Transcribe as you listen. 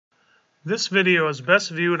This video is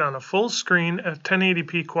best viewed on a full screen at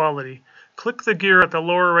 1080p quality. Click the gear at the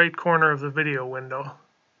lower right corner of the video window.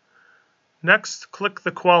 Next, click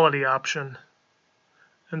the quality option.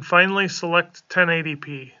 And finally, select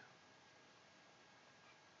 1080p.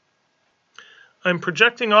 I'm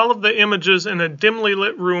projecting all of the images in a dimly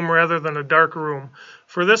lit room rather than a dark room.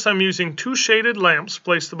 For this, I'm using two shaded lamps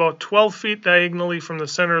placed about 12 feet diagonally from the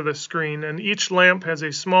center of the screen, and each lamp has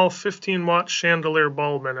a small 15-watt chandelier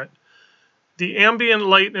bulb in it. The ambient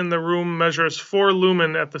light in the room measures 4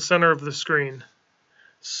 lumen at the center of the screen.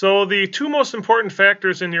 So the two most important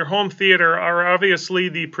factors in your home theater are obviously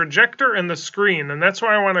the projector and the screen, and that's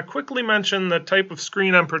why I want to quickly mention the type of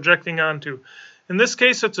screen I'm projecting onto. In this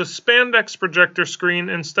case, it's a Spandex projector screen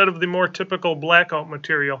instead of the more typical blackout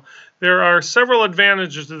material. There are several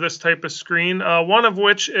advantages to this type of screen, one of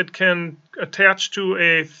which it can attach to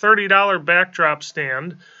a $30 backdrop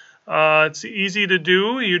stand. It's easy to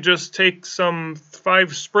do. You just take some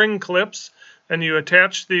 5 spring clips and you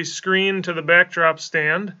attach the screen to the backdrop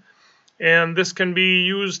stand. And this can be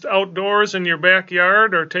used outdoors in your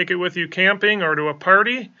backyard, or take it with you camping or to a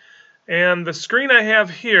party. And the screen I have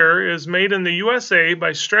here is made in the USA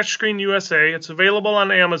by Stretch Screen USA. It's available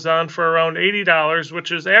on Amazon for around $80,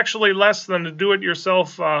 which is actually less than a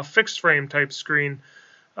do-it-yourself fixed frame type screen.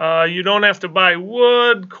 You don't have to buy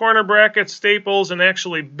wood, corner brackets, staples, and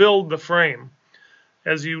actually build the frame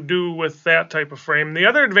as you do with that type of frame. The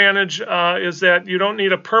other advantage is that you don't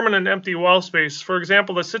need a permanent empty wall space. For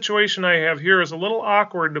example, the situation I have here is a little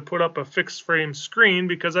awkward to put up a fixed frame screen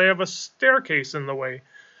because I have a staircase in the way.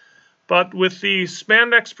 But with the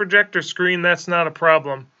Spandex projector screen, that's not a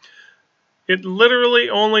problem. It literally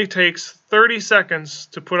only takes 30 seconds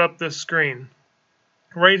to put up this screen.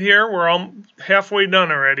 Right here, we're all halfway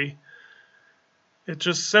done already. It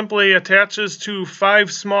just simply attaches to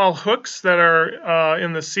 5 small hooks that are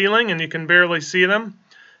in the ceiling, and you can barely see them.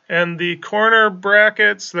 And the corner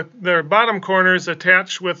brackets, the bottom corners,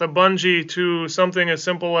 attach with a bungee to something as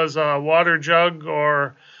simple as a water jug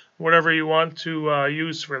or whatever you want to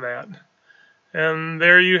use for that. And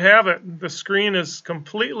there you have it. The screen is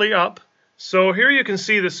completely up. So here you can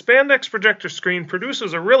see the Spandex projector screen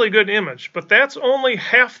produces a really good image, but that's only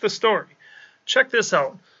half the story. Check this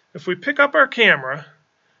out. If we pick up our camera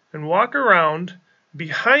and walk around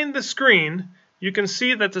behind the screen, you can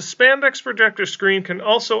see that the Spandex projector screen can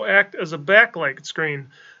also act as a backlight screen.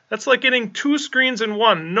 That's like getting 2 screens in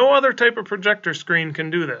one. No other type of projector screen can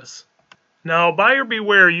do this. Now, buyer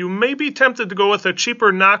beware, you may be tempted to go with a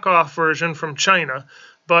cheaper knockoff version from China,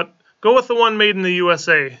 but go with the one made in the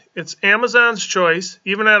USA. It's Amazon's choice,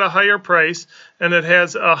 even at a higher price, and it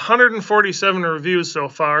has 147 reviews so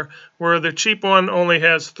far, where the cheap one only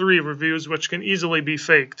has 3 reviews, which can easily be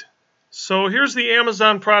faked. So here's the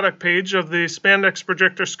Amazon product page of the Spandex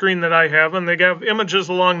projector screen that I have, and they have images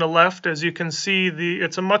along the left. As you can see,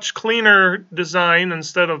 it's a much cleaner design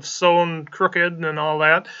instead of sewn crooked and all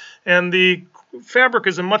that. And the fabric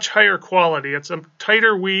is a much higher quality. It's a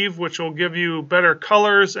tighter weave, which will give you better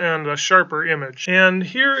colors and a sharper image. And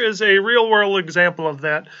here is a real-world example of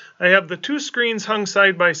that. I have the 2 screens hung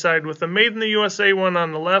side by side, with the Made in the USA one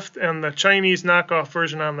on the left and the Chinese knockoff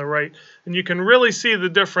version on the right. And you can really see the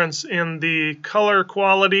difference in the color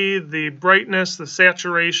quality, the brightness, the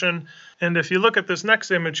saturation. And if you look at this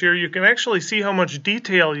next image here, you can actually see how much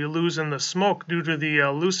detail you lose in the smoke due to the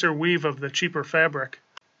looser weave of the cheaper fabric.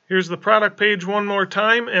 Here's the product page one more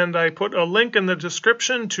time, and I put a link in the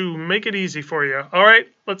description to make it easy for you. Alright,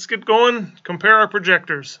 let's get going, compare our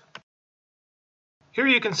projectors. Here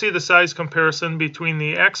you can see the size comparison between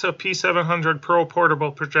the Aaxa P700 Pro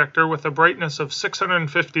portable projector with a brightness of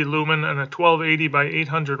 650 lumen and a 1280 by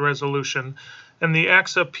 800 resolution, and the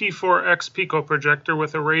Aaxa P4-X pico projector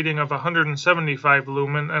with a rating of 175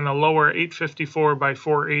 lumen and a lower 854 by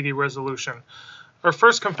 480 resolution. Our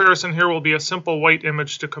first comparison here will be a simple white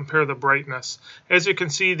image to compare the brightness. As you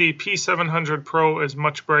can see, the P700 Pro is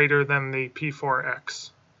much brighter than the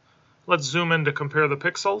P4-X. Let's zoom in to compare the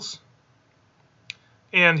pixels.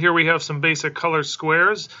 And here we have some basic color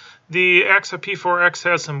squares. The Aaxa P4-X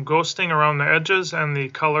has some ghosting around the edges, and the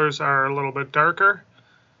colors are a little bit darker.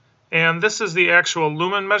 And this is the actual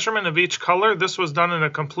lumen measurement of each color. This was done in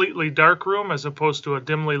a completely dark room as opposed to a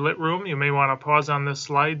dimly lit room. You may want to pause on this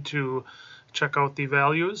slide to check out the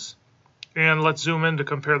values. And let's zoom in to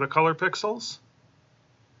compare the color pixels.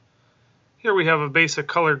 Here we have a basic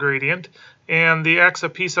color gradient, and the Aaxa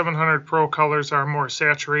P700 Pro colors are more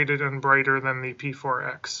saturated and brighter than the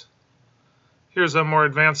P4-X. Here's a more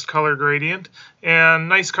advanced color gradient, and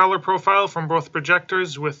nice color profile from both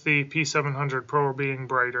projectors, with the P700 Pro being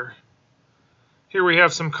brighter. Here we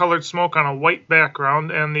have some colored smoke on a white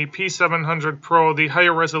background, and the P700 Pro, the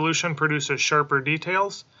higher resolution, produces sharper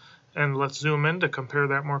details. And let's zoom in to compare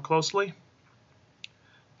that more closely.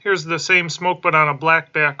 Here's the same smoke but on a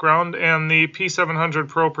black background, and the P700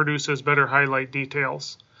 Pro produces better highlight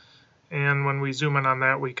details. And when we zoom in on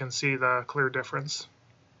that, we can see the clear difference.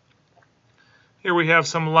 Here we have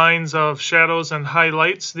some lines of shadows and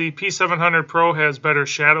highlights. The P700 Pro has better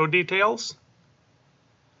shadow details.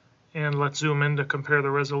 And let's zoom in to compare the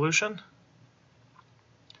resolution.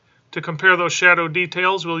 To compare those shadow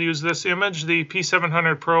details, we'll use this image. The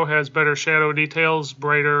P700 Pro has better shadow details,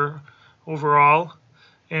 brighter overall.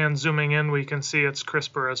 And zooming in, we can see it's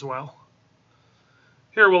crisper as well.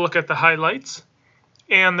 Here we'll look at the highlights.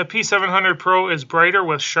 And the P700 Pro is brighter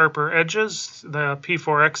with sharper edges. The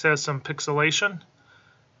P4-X has some pixelation.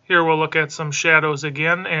 Here we'll look at some shadows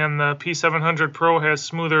again, and the P700 Pro has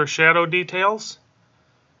smoother shadow details.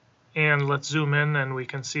 And let's zoom in and we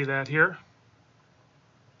can see that here.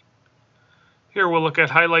 Here we'll look at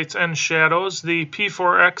highlights and shadows. The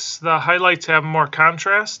P4-X, the highlights have more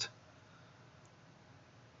contrast.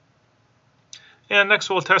 And next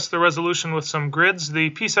we'll test the resolution with some grids. The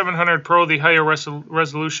P700 Pro, the higher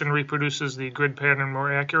resolution, reproduces the grid pattern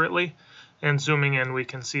more accurately. And zooming in, we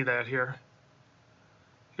can see that here.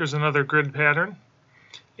 Here's another grid pattern.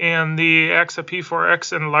 And the Aaxa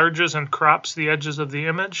P4-X enlarges and crops the edges of the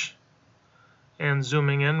image. And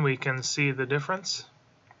zooming in, we can see the difference.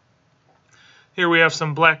 Here we have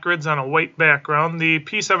some black grids on a white background. The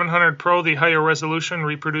P700 Pro, the higher resolution,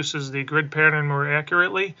 reproduces the grid pattern more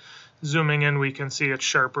accurately. Zooming in, we can see it's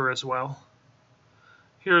sharper as well.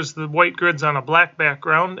 Here's the white grids on a black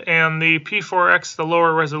background, and the P4-X, the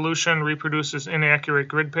lower resolution, reproduces inaccurate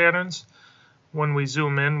grid patterns. When we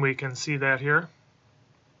zoom in, we can see that here.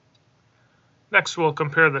 Next, we'll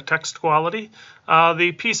compare the text quality.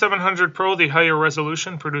 The P700 Pro, the higher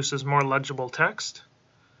resolution, produces more legible text.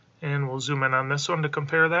 And we'll zoom in on this one to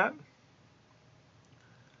compare that.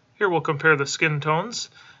 Here we'll compare the skin tones.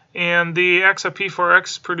 And the Aaxa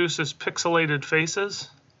P4-X produces pixelated faces.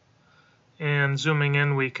 And zooming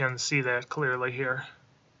in, we can see that clearly here.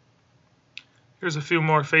 Here's a few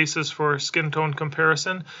more faces for skin tone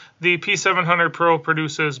comparison. The P700 Pro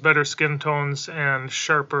produces better skin tones and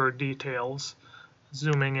sharper details.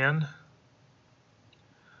 Zooming in.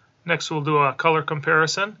 Next we'll do a color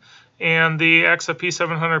comparison. And the Aaxa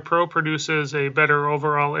P700 Pro produces a better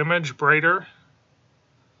overall image, brighter.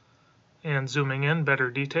 And zooming in, better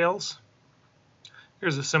details.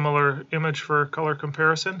 Here's a similar image for color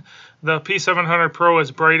comparison. The P700 Pro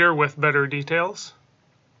is brighter with better details.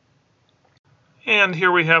 And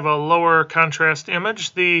here we have a lower contrast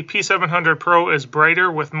image. The P700 Pro is brighter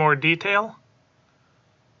with more detail.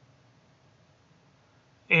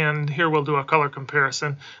 And here we'll do a color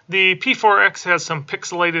comparison. The P4-X has some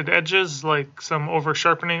pixelated edges, like some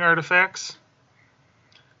over-sharpening artifacts.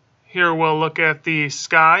 Here we'll look at the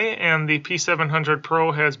sky, and the P700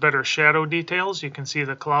 Pro has better shadow details. You can see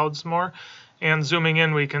the clouds more. And zooming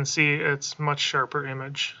in, we can see it's much sharper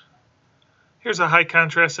image. Here's a high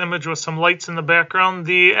contrast image with some lights in the background.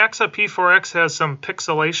 The Aaxa P4-X has some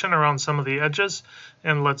pixelation around some of the edges,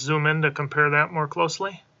 and let's zoom in to compare that more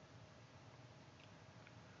closely.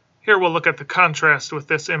 Here we'll look at the contrast with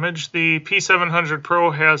this image. The P700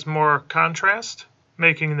 Pro has more contrast,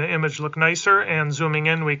 making the image look nicer, and zooming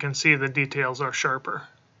in we can see the details are sharper.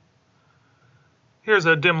 Here's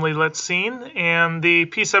a dimly lit scene, and the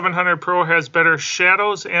P700 Pro has better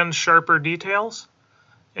shadows and sharper details.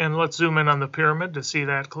 And let's zoom in on the pyramid to see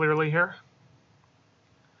that clearly here.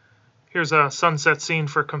 Here's a sunset scene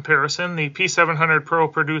for comparison. The P700 Pro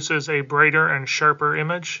produces a brighter and sharper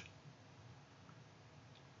image.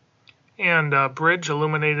 And a bridge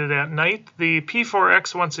illuminated at night. The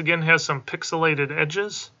P4-X once again has some pixelated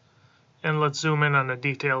edges. And let's zoom in on the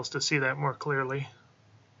details to see that more clearly.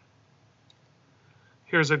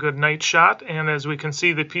 Here's a good night shot, and as we can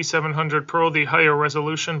see, the P700 Pro, the higher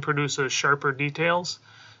resolution, produces sharper details.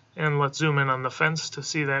 And let's zoom in on the fence to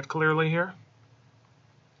see that clearly here.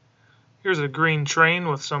 Here's a green train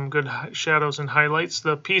with some good shadows and highlights.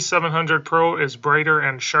 The P700 Pro is brighter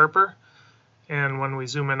and sharper. And when we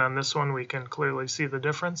zoom in on this one, we can clearly see the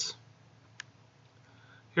difference.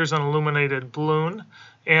 Here's an illuminated balloon.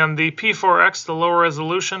 And the P4-X, the lower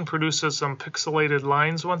resolution, produces some pixelated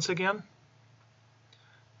lines once again.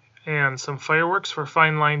 And some fireworks for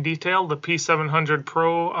fine line detail. The P700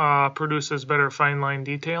 Pro produces better fine line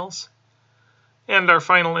details. And our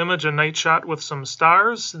final image, a night shot with some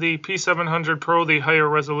stars. The P700 Pro, the higher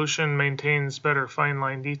resolution, maintains better fine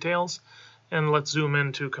line details. And let's zoom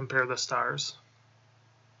in to compare the stars.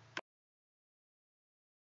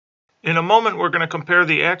 In a moment, we're going to compare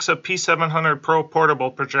the Aaxa P700 Pro portable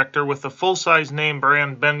projector with the full-size name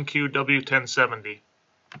brand BenQ W1070.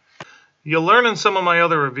 You'll learn in some of my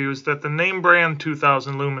other reviews that the name brand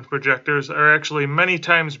 2000 lumen projectors are actually many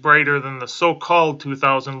times brighter than the so-called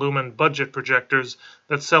 2000 lumen budget projectors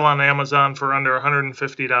that sell on Amazon for under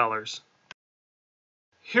 $150.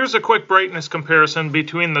 Here's a quick brightness comparison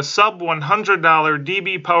between the sub-$100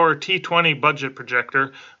 dB Power T20 budget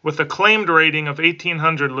projector with a claimed rating of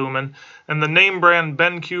 1800 lumen and the name brand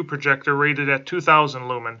BenQ projector rated at 2000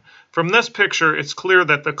 lumen. From this picture, it's clear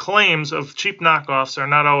that the claims of cheap knockoffs are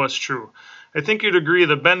not always true. I think you'd agree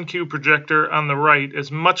the BenQ projector on the right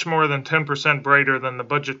is much more than 10% brighter than the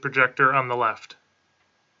budget projector on the left.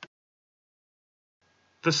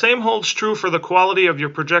 The same holds true for the quality of your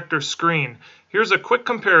projector screen. Here's a quick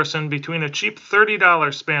comparison between a cheap $30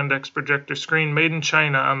 Spandex projector screen made in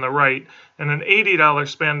China on the right and an $80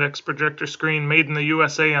 Spandex projector screen made in the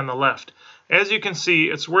USA on the left. As you can see,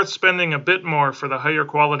 it's worth spending a bit more for the higher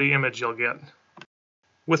quality image you'll get.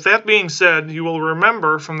 With that being said, you will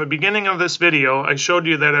remember from the beginning of this video I showed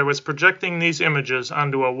you that I was projecting these images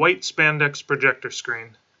onto a white Spandex projector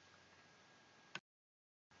screen.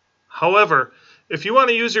 However, if you want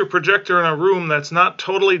to use your projector in a room that's not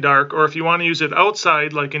totally dark, or if you want to use it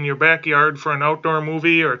outside, like in your backyard for an outdoor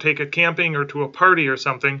movie, or take it camping or to a party or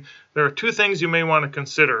something, there are two things you may want to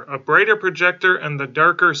consider: a brighter projector and the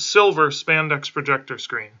darker silver Spandex projector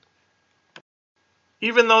screen.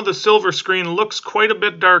 Even though the silver screen looks quite a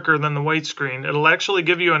bit darker than the white screen, it'll actually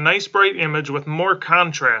give you a nice bright image with more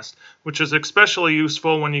contrast, which is especially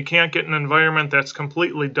useful when you can't get an environment that's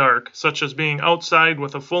completely dark, such as being outside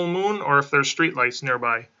with a full moon or if there's streetlights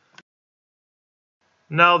nearby.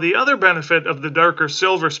 Now, the other benefit of the darker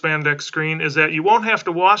silver Spandex screen is that you won't have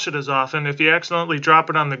to wash it as often if you accidentally drop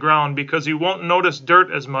it on the ground, because you won't notice dirt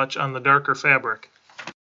as much on the darker fabric.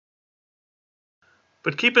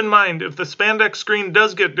 But keep in mind, if the Spandex screen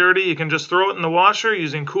does get dirty, you can just throw it in the washer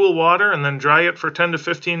using cool water and then dry it for 10 to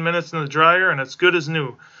 15 minutes in the dryer and it's good as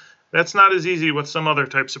new. That's not as easy with some other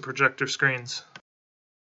types of projector screens.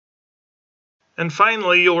 And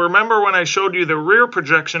finally, you'll remember when I showed you the rear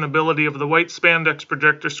projection ability of the white Spandex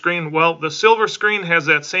projector screen. Well, the silver screen has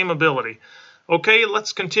that same ability. Okay,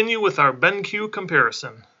 let's continue with our BenQ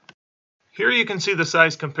comparison. Here you can see the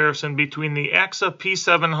size comparison between the Aaxa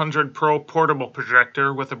P700 Pro portable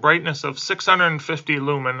projector with a brightness of 650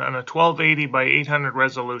 lumen and a 1280 by 800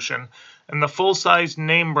 resolution, and the full-size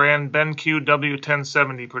name brand BenQ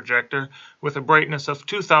W1070 projector with a brightness of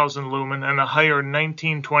 2000 lumen and a higher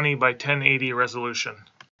 1920 by 1080 resolution.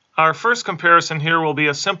 Our first comparison here will be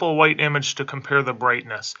a simple white image to compare the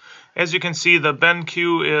brightness. As you can see, the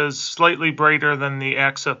BenQ is slightly brighter than the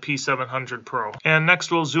Aaxa P700 Pro. And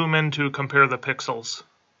next we'll zoom in to compare the pixels.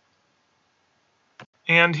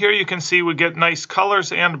 And here you can see we get nice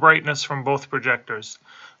colors and brightness from both projectors.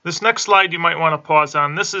 This next slide you might want to pause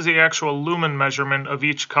on. This is the actual lumen measurement of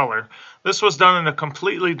each color. This was done in a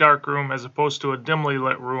completely dark room as opposed to a dimly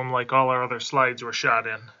lit room like all our other slides were shot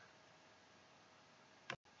in.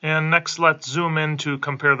 And next let's zoom in to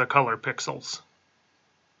compare the color pixels.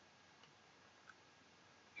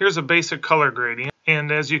 Here's a basic color gradient,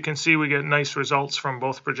 and as you can see we get nice results from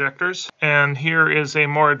both projectors. And here is a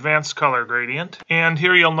more advanced color gradient. And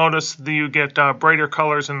here you'll notice that you get brighter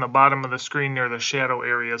colors in the bottom of the screen near the shadow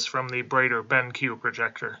areas from the brighter BenQ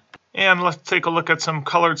projector. And let's take a look at some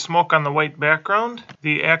colored smoke on the white background.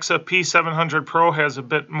 The Aaxa P700 Pro has a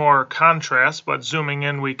bit more contrast, but zooming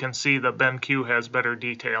in we can see the BenQ has better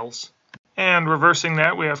details. And reversing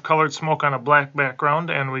that, we have colored smoke on a black background,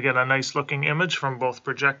 and we get a nice looking image from both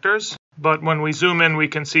projectors. But when we zoom in, we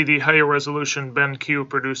can see the higher resolution BenQ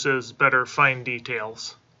produces better fine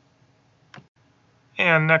details.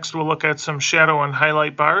 And next we'll look at some shadow and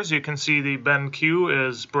highlight bars. You can see the BenQ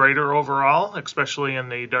is brighter overall, especially in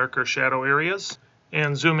the darker shadow areas.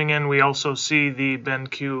 And zooming in, we also see the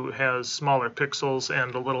BenQ has smaller pixels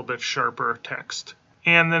and a little bit sharper text.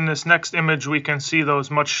 And in this next image, we can see those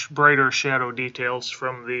much brighter shadow details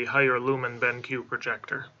from the higher lumen BenQ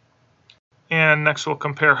projector. And next we'll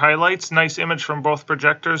compare highlights. Nice image from both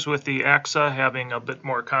projectors with the Aaxa having a bit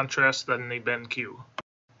more contrast than the BenQ.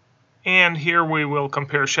 And here we will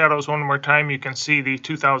compare shadows one more time. You can see the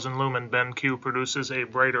 2000 lumen BenQ produces a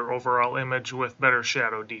brighter overall image with better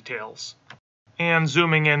shadow details. And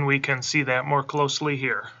zooming in, we can see that more closely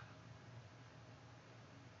here.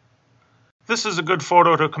 This is a good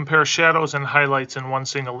photo to compare shadows and highlights in one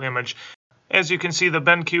single image. As you can see, the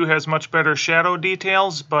BenQ has much better shadow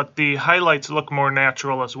details, but the highlights look more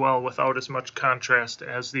natural as well without as much contrast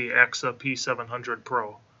as the Aaxa P700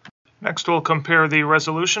 Pro. Next we'll compare the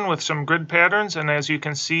resolution with some grid patterns, and as you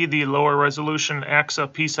can see, the lower resolution Aaxa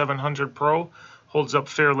P700 Pro holds up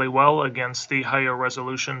fairly well against the higher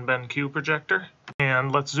resolution BenQ projector.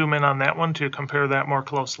 And let's zoom in on that one to compare that more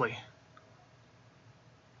closely.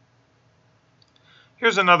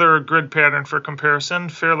 Here's another grid pattern for comparison,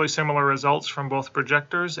 fairly similar results from both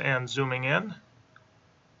projectors, and zooming in.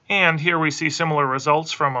 And here we see similar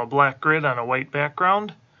results from a black grid on a white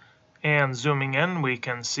background. And zooming in, we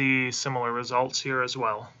can see similar results here as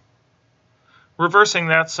well. Reversing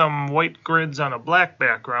that, some white grids on a black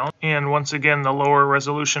background, and once again the lower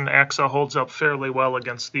resolution Aaxa holds up fairly well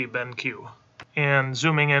against the BenQ. And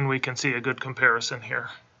zooming in, we can see a good comparison here.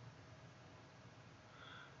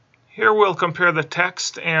 Here we'll compare the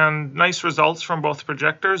text, and nice results from both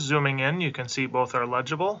projectors. Zooming in, you can see both are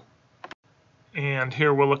legible. And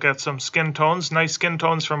here we'll look at some skin tones, nice skin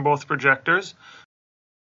tones from both projectors.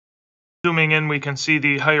 Zooming in, we can see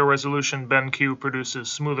the higher resolution BenQ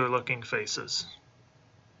produces smoother looking faces.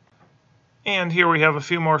 And here we have a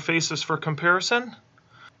few more faces for comparison.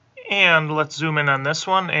 And let's zoom in on this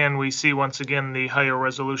one, and we see once again the higher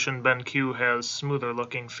resolution BenQ has smoother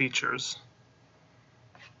looking features.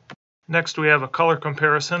 Next we have a color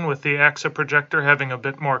comparison with the Aaxa projector having a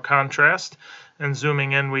bit more contrast, and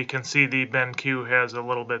zooming in we can see the BenQ has a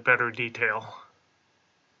little bit better detail.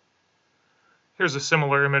 Here's a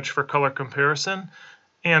similar image for color comparison,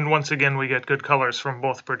 and once again we get good colors from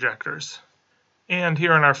both projectors. And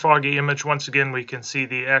here in our foggy image, once again we can see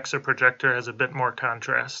the Aaxa projector has a bit more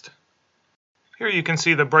contrast. Here you can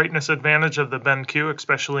see the brightness advantage of the BenQ,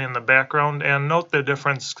 especially in the background, and note the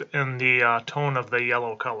difference in the tone of the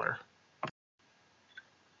yellow color.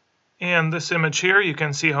 And this image here, you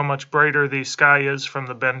can see how much brighter the sky is from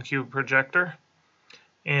the BenQ projector.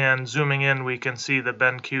 And zooming in, we can see the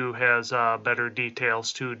BenQ has better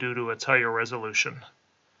details too due to its higher resolution.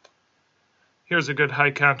 Here's a good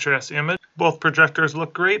high contrast image. Both projectors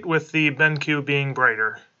look great with the BenQ being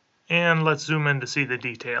brighter. And let's zoom in to see the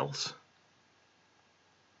details.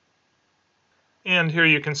 And here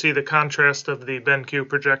you can see the contrast of the BenQ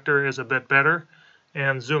projector is a bit better.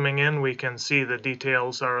 And zooming in, we can see the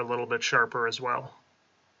details are a little bit sharper as well.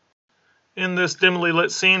 In this dimly lit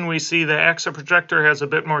scene, we see the Aaxa projector has a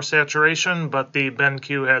bit more saturation, but the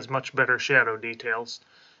BenQ has much better shadow details.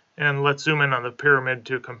 And let's zoom in on the pyramid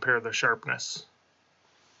to compare the sharpness.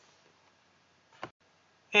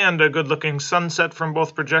 And a good looking sunset from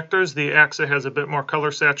both projectors. The Aaxa has a bit more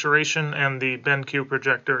color saturation, and the BenQ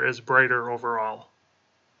projector is brighter overall.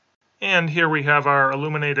 And here we have our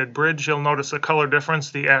illuminated bridge. You'll notice a color difference,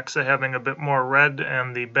 the Aaxa having a bit more red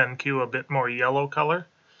and the BenQ a bit more yellow color.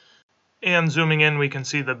 And zooming in, we can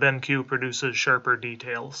see the BenQ produces sharper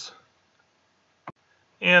details.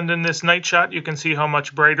 And in this night shot, you can see how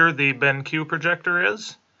much brighter the BenQ projector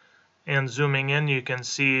is. And zooming in, you can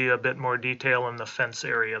see a bit more detail in the fence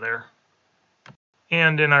area there.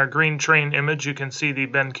 And in our green train image, you can see the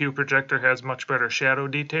BenQ projector has much better shadow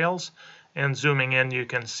details. And zooming in, you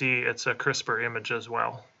can see it's a crisper image as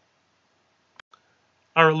well.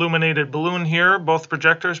 Our illuminated balloon here, both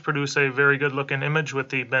projectors produce a very good looking image with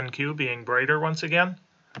the BenQ being brighter once again.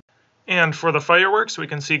 And for the fireworks, we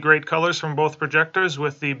can see great colors from both projectors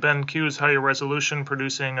with the BenQ's higher resolution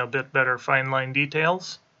producing a bit better fine line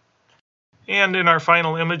details. And in our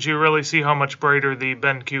final image, you really see how much brighter the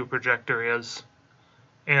BenQ projector is.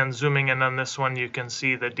 And zooming in on this one, you can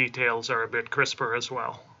see the details are a bit crisper as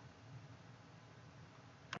well.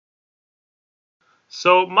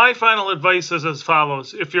 So my final advice is as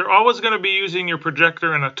follows. If you're always going to be using your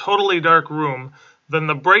projector in a totally dark room, then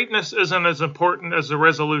the brightness isn't as important as the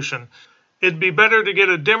resolution. It'd be better to get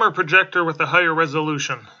a dimmer projector with a higher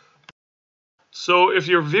resolution. So if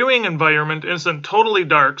your viewing environment isn't totally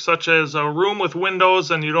dark, such as a room with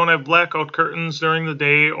windows and you don't have blackout curtains during the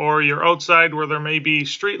day, or you're outside where there may be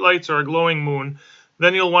street lights or a glowing moon,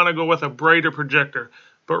 then you'll want to go with a brighter projector.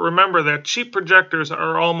 But remember that cheap projectors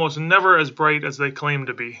are almost never as bright as they claim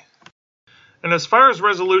to be. And as far as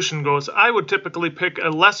resolution goes, I would typically pick a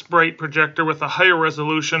less bright projector with a higher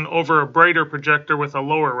resolution over a brighter projector with a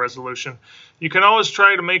lower resolution. You can always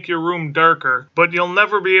try to make your room darker, but you'll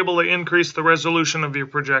never be able to increase the resolution of your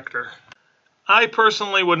projector. I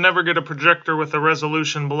personally would never get a projector with a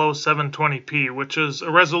resolution below 720p, which is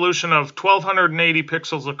a resolution of 1280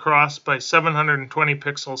 pixels across by 720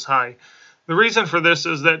 pixels high. The reason for this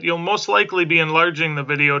is that you'll most likely be enlarging the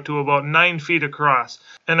video to about 9 feet across,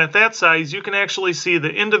 and at that size you can actually see the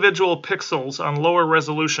individual pixels on lower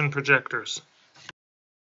resolution projectors.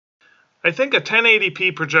 I think a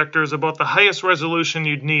 1080p projector is about the highest resolution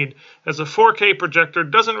you'd need, as a 4K projector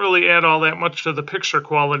doesn't really add all that much to the picture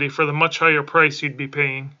quality for the much higher price you'd be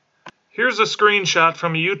paying. Here's a screenshot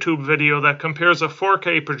from a YouTube video that compares a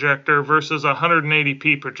 4K projector versus a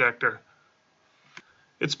 180p projector.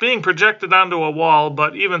 It's being projected onto a wall,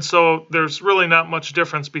 but even so, there's really not much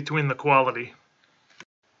difference between the quality.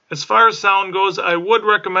 As far as sound goes, I would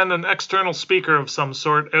recommend an external speaker of some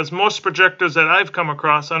sort, as most projectors that I've come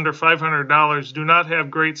across under $500 do not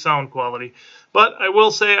have great sound quality. But I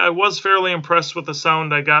will say I was fairly impressed with the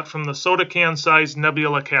sound I got from the soda can-sized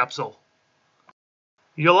Nebula capsule.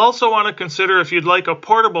 You'll also want to consider if you'd like a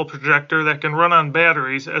portable projector that can run on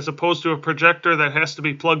batteries as opposed to a projector that has to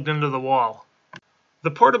be plugged into the wall.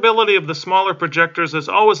 The portability of the smaller projectors is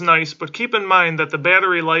always nice, but keep in mind that the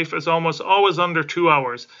battery life is almost always under 2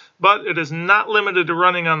 hours. But it is not limited to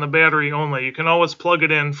running on the battery only. You can always plug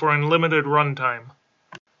it in for unlimited runtime.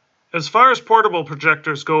 As far as portable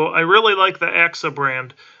projectors go, I really like the Aaxa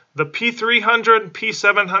brand. The P300,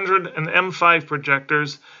 P700, and M5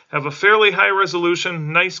 projectors have a fairly high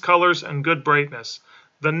resolution, nice colors, and good brightness.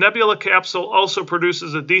 The Nebula capsule also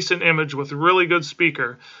produces a decent image with a really good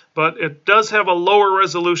speaker, but it does have a lower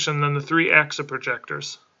resolution than the 3 Aaxa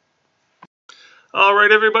projectors.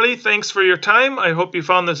 Alright everybody, thanks for your time. I hope you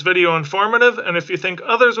found this video informative, and if you think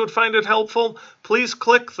others would find it helpful, please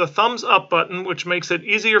click the thumbs up button, which makes it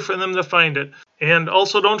easier for them to find it. And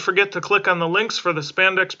also don't forget to click on the links for the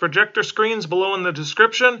Spandex projector screens below in the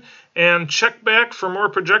description, and check back for more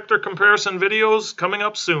projector comparison videos coming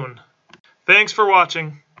up soon. Thanks for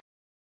watching.